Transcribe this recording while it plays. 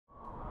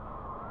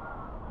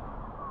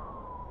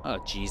Oh,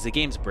 geez, the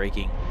game's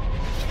breaking.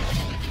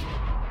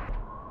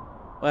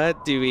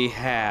 What do we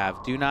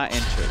have? Do not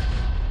enter.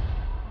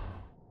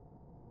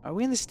 Are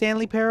we in the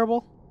Stanley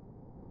Parable?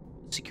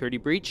 Security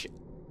breach.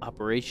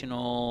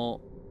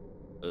 Operational.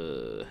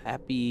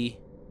 Happy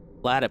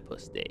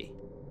Platypus Day.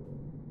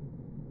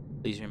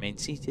 Please remain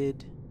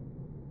seated.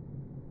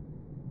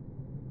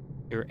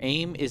 Your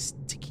aim is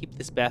to keep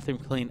this bathroom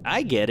clean.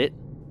 I get it.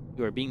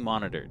 You are being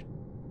monitored.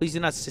 Please do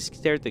not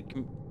stare at the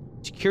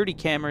security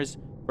cameras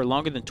for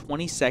longer than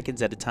 20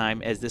 seconds at a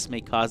time, as this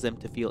may cause them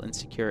to feel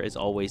insecure. As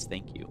always,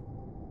 thank you.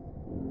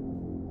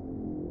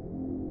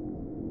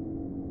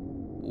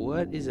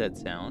 What is that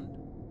sound?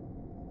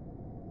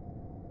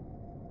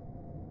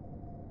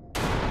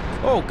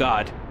 Oh,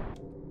 God.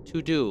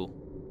 To do.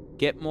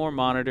 Get more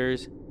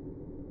monitors.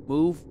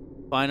 Move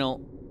final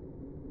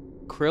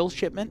krill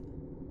shipment.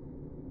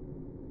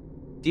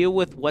 Deal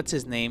with what's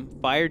his name.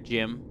 Fire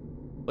Jim.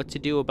 What to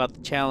do about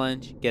the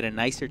challenge. Get a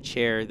nicer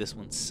chair. This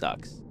one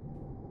sucks.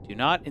 Do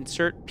not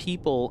insert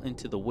people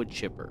into the wood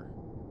chipper.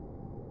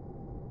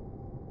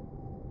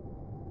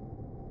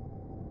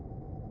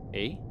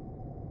 Okay.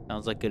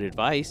 Sounds like good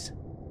advice.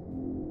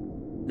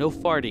 No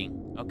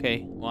farting.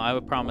 Okay. Well, I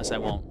would promise I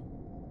won't.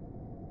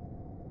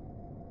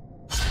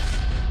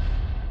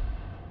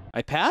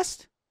 I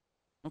passed?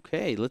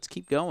 Okay, let's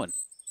keep going.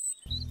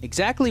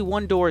 Exactly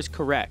one door is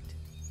correct.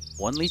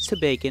 One leads to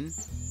bacon.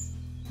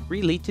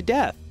 3 lead to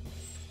death.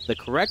 The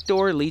correct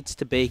door leads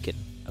to bacon.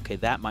 Okay,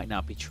 that might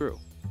not be true.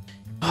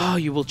 Oh,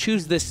 you will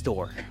choose this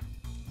door.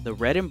 The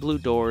red and blue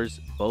doors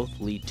both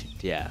lead to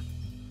death.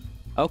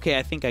 Okay,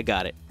 I think I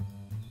got it.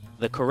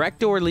 The correct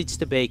door leads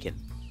to bacon.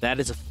 That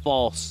is a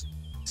false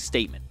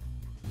statement.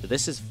 So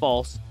this is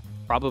false.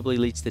 Probably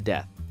leads to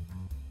death.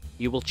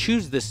 You will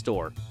choose this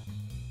door.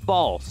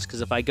 False,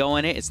 because if I go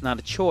in it, it's not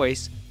a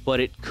choice,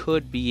 but it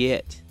could be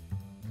it.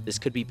 This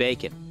could be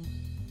bacon.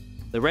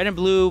 The red and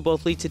blue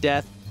both lead to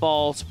death.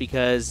 False,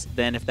 because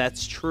then if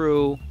that's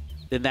true,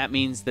 then that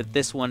means that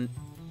this one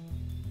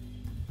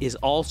is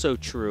also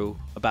true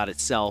about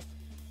itself.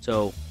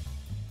 So,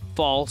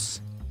 false.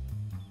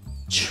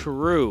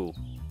 True.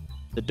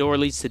 The door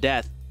leads to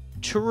death.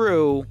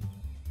 True.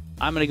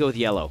 I'm going to go with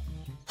yellow.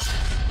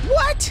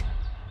 What?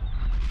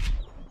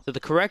 So the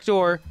correct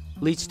door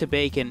leads to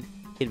bacon.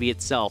 Can be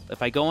itself.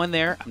 If I go in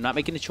there, I'm not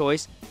making a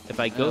choice. If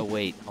I go... Oh,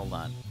 wait. Hold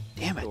on.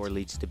 Damn it. Door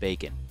leads to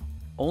bacon.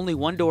 Only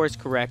one door is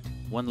correct.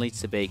 One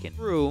leads to bacon.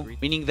 True.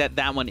 Meaning that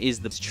that one is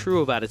the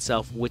true about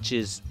itself, which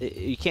is...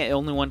 You can't...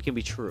 Only one can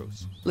be true.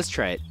 Let's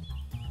try it.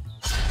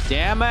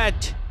 Damn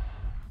it!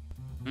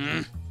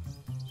 My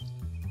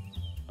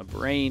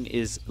brain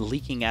is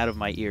leaking out of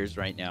my ears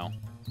right now.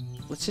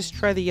 Let's just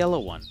try the yellow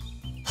one.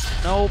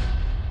 Nope.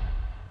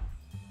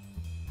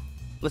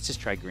 Let's just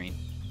try green.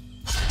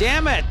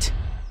 Damn it!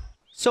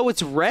 So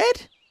it's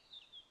red?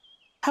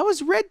 How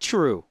is red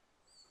true?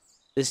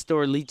 This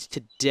door leads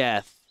to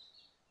death.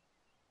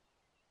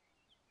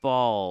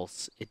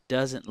 False. It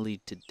doesn't lead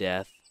to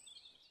death.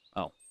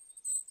 Oh.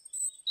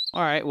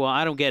 Alright, well,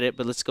 I don't get it,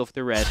 but let's go for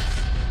the red.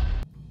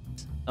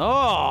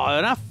 Oh,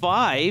 not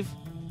 5.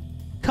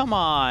 Come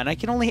on, I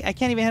can't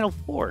even handle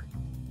 4.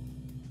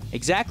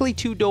 Exactly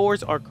 2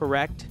 doors are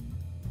correct.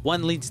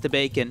 1 leads to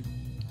bacon.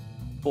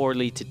 4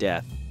 lead to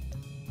death.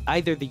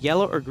 Either the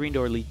yellow or green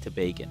door lead to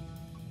bacon.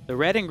 The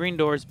red and green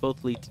doors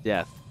both lead to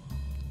death.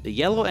 The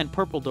yellow and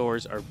purple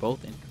doors are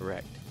both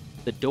incorrect.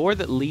 The door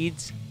that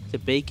leads to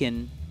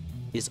bacon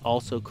is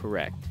also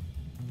correct.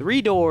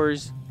 3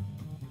 doors...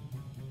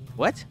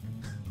 What?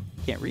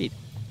 Can't read.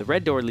 The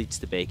red door leads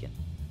to bacon.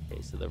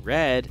 Okay, so the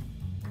red...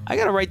 I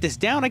gotta write this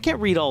down. I can't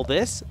read all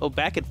this. Oh,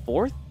 back and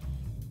forth?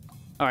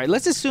 Alright,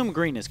 let's assume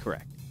green is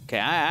correct. Okay,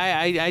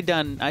 I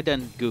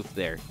done goofed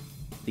there.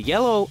 The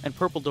yellow and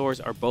purple doors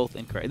are both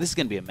incorrect. This is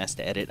gonna be a mess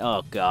to edit.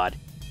 Oh, God.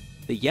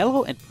 The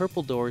yellow and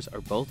purple doors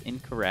are both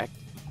incorrect.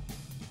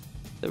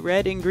 The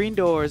red and green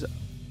doors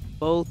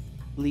both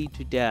lead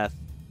to death.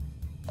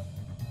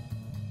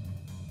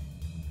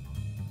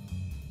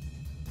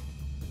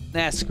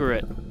 Nah, screw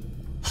it.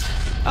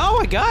 Oh,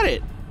 I got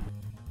it!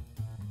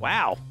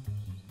 Wow.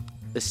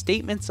 The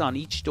statements on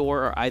each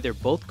door are either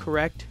both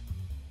correct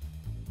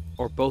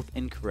or both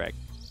incorrect.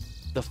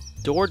 The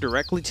door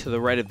directly to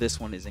the right of this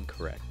one is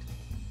incorrect.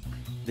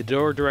 The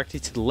door directly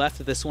to the left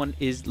of this one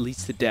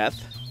leads to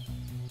death.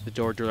 The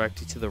door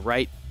directly to the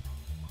right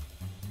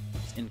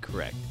is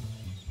incorrect.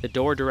 The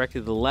door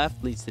directly to the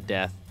left leads to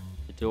death.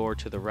 The door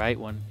to the right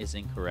one is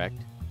incorrect.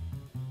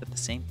 Is that the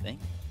same thing?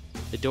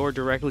 The door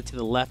directly to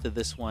the left of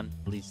this one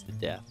leads to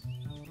death.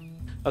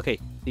 Okay,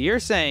 so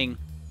you're saying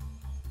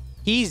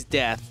he's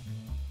death,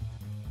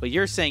 but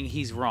you're saying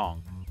he's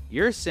wrong.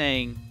 You're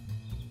saying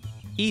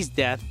he's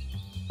death,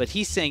 but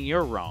he's saying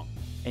you're wrong.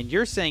 And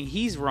you're saying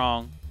he's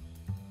wrong,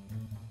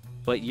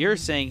 but you're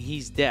saying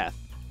he's death.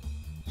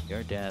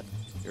 You're death.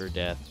 You're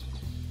death.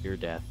 You're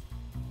death.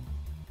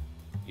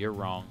 You're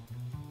wrong.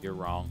 You're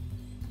wrong.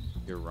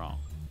 You're wrong.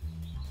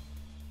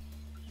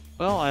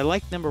 Well, I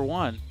like number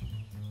 1.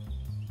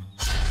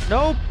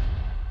 Nope.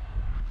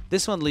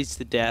 This one leads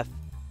to death.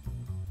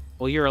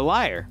 Well, you're a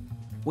liar.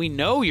 We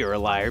know you're a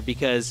liar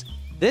because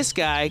this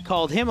guy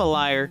called him a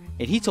liar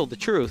and he told the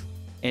truth.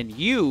 And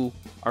you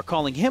are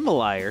calling him a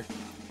liar.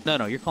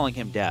 No, you're calling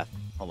him Death.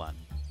 Hold on.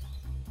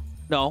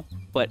 No,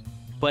 but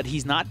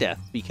he's not Death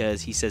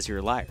because he says you're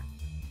a liar.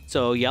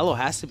 So yellow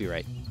has to be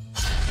right.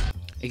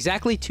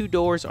 Exactly 2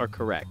 doors are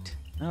correct.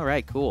 All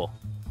right, cool.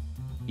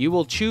 You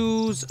will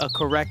choose a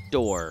correct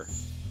door.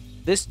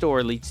 This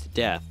door leads to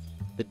death.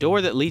 The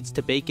door that leads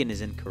to bacon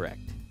is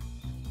incorrect.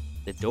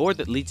 The door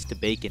that leads to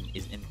bacon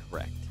is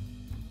incorrect.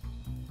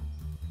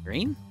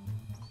 Green?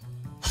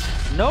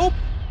 Nope.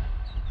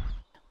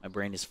 My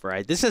brain is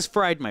fried. This has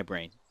fried my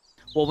brain.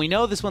 Well, we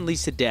know this one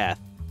leads to death,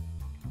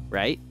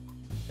 right?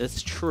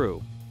 That's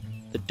true.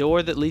 The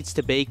door that leads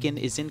to bacon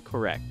is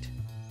incorrect.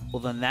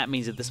 Well, then that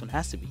means that this one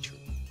has to be true.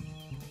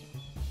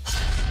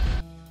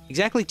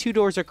 Exactly 2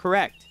 doors are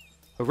correct.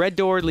 A red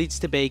door leads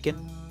to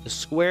bacon. A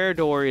square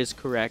door is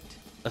correct.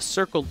 A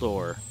circle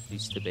door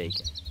leads to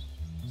bacon.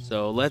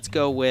 So let's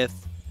go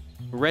with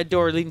a red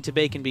door leading to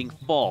bacon being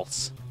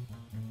false.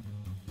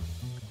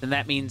 Then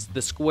that means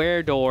the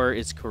square door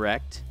is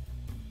correct.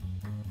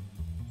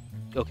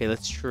 Okay,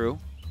 that's true.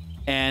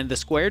 And the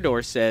square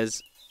door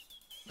says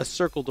a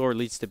circle door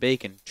leads to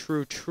bacon.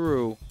 True,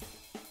 true.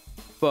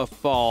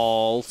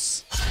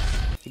 False.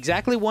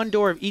 Exactly 1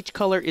 door of each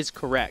color is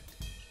correct.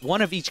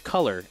 1 of each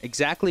color.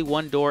 Exactly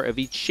 1 door of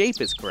each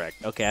shape is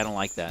correct. Okay, I don't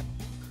like that.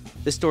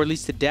 This door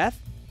leads to death.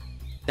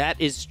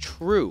 That is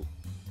true.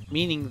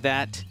 Meaning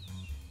that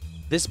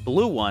this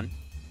blue one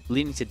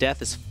leading to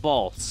death is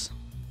false.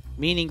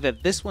 Meaning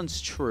that this one's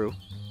true.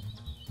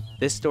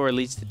 This door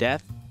leads to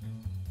death.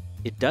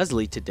 It does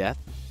lead to death.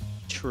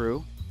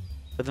 True.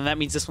 But then that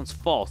means this one's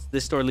false.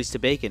 This door leads to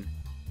bacon.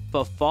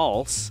 But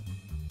false.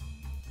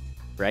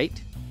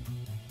 Right?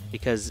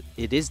 Because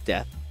it is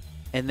death.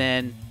 And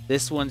then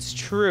this one's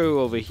true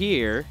over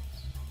here.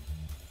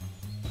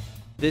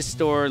 This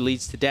door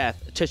leads to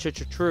death.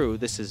 True.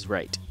 This is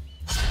right.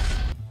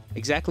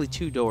 Exactly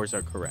 2 doors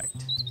are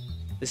correct.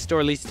 This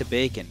door leads to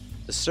bacon.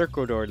 The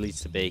circle door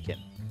leads to bacon.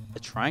 A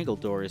triangle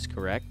door is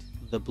correct.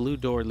 The blue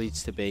door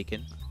leads to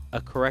bacon.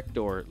 A correct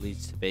door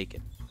leads to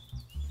bacon.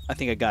 I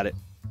think I got it.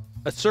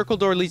 A circle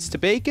door leads to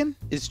bacon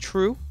is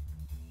true.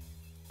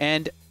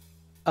 And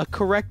a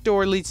correct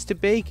door leads to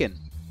bacon.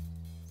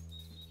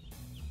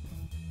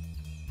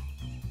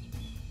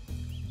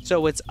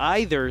 So it's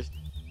either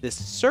this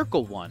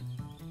circle one.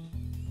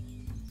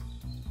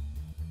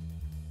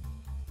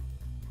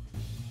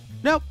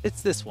 Nope,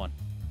 it's this one.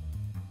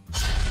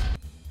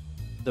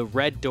 The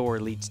red door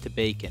leads to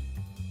bacon.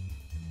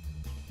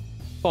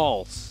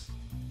 False.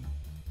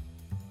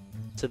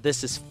 So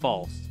this is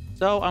false.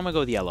 So I'm going to go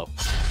with yellow.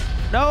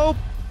 Nope.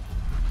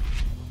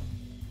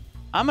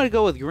 I'm going to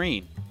go with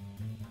green.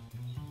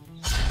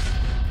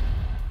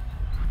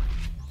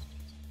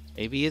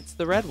 Maybe it's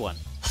the red one.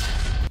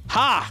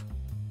 Ha!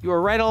 You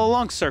were right all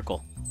along,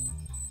 circle.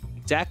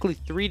 Exactly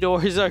 3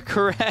 doors are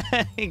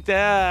correct.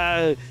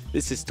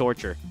 This is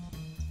torture.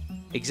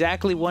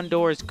 Exactly 1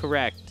 door is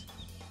correct.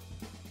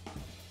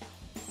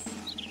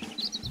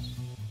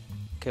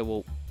 Okay,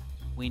 well,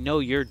 we know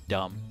you're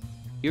dumb.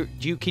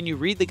 Can you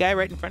read the guy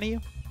right in front of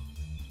you?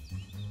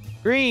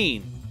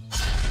 Green.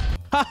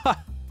 Haha.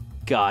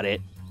 Got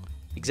it.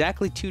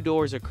 Exactly 2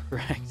 doors are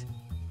correct.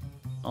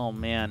 Oh,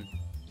 man.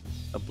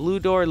 A blue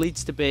door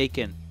leads to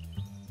bacon.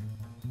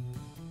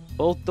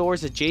 Both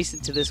doors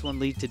adjacent to this one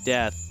lead to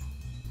death.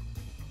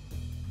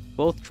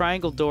 Both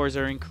triangle doors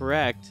are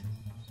incorrect.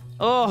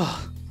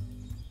 Oh!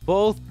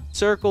 Both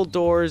circle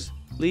doors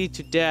lead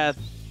to death.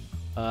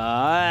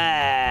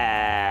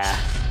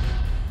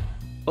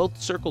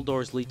 Both circle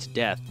doors lead to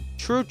death.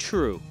 True,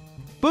 true.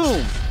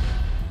 Boom!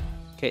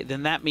 Okay,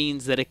 then that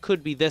means that it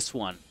could be this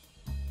one.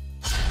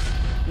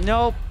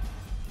 Nope.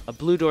 A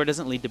blue door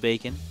doesn't lead to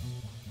bacon.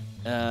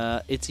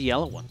 It's a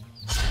yellow one.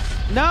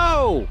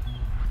 No!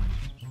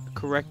 A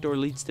correct door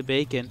leads to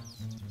bacon.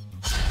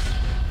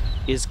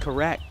 Is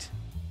correct.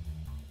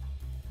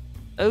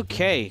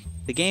 Okay.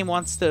 The game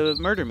wants to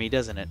murder me,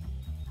 doesn't it?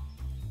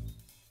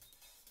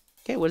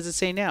 Okay, what does it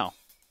say now?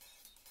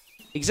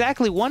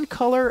 Exactly 1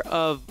 color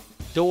of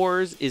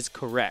doors is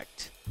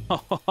correct.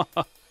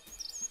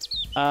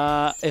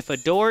 If a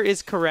door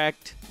is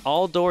correct,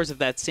 all doors of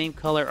that same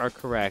color are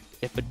correct.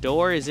 If a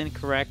door is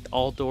incorrect,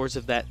 all doors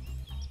of that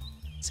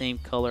same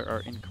color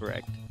are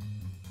incorrect.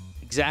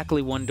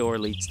 Exactly 1 door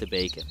leads to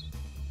bacon.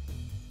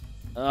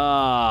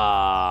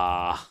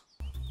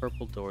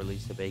 Purple door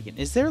leads to bacon.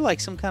 Is there like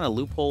some kind of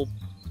loophole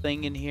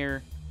thing in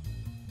here?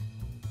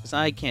 Because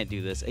I can't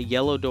do this. A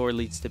yellow door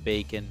leads to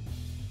bacon.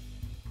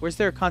 Where's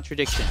there a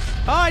contradiction?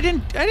 Oh, I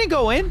didn't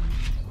go in.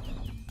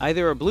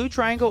 Either a blue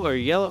triangle or a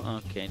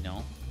yellow. Okay,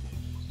 no.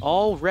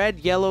 All red,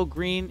 yellow,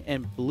 green,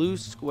 and blue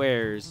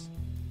squares,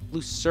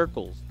 blue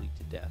circles lead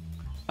to death.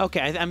 Okay,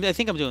 I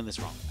think I'm doing this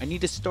wrong. I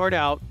need to start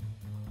out.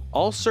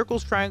 All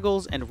circles,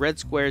 triangles, and red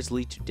squares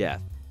lead to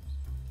death.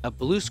 A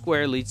blue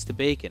square leads to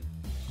bacon.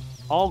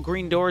 All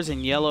green doors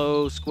and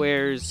yellow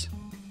squares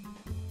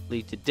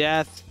lead to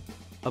death.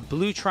 A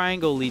blue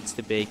triangle leads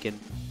to bacon.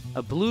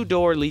 A blue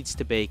door leads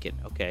to bacon.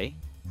 Okay.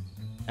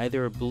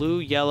 Either a blue,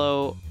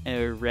 yellow,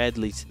 or red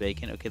leads to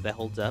bacon. Okay, that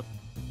holds up.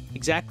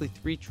 Exactly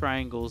 3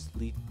 triangles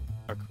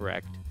are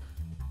correct.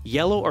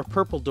 Yellow or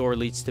purple door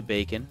leads to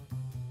bacon.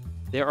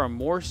 There are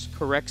more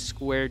correct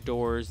square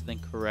doors than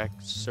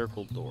correct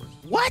circle doors.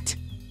 What?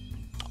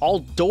 All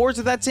doors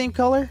are that same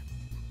color?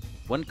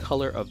 One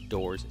color of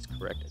doors is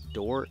correct. A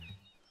door...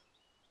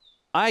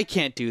 I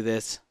can't do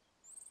this.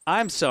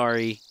 I'm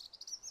sorry.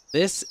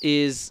 This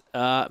is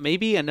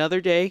maybe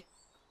another day.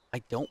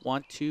 I don't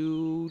want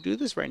to do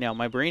this right now.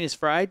 My brain is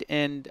fried,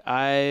 and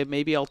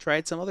maybe I'll try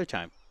it some other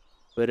time.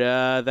 But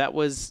that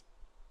was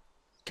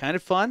kind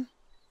of fun,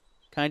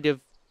 kind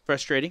of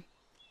frustrating.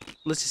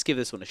 Let's just give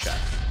this one a shot.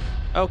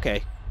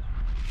 Okay.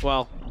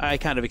 Well, I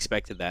kind of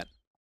expected that.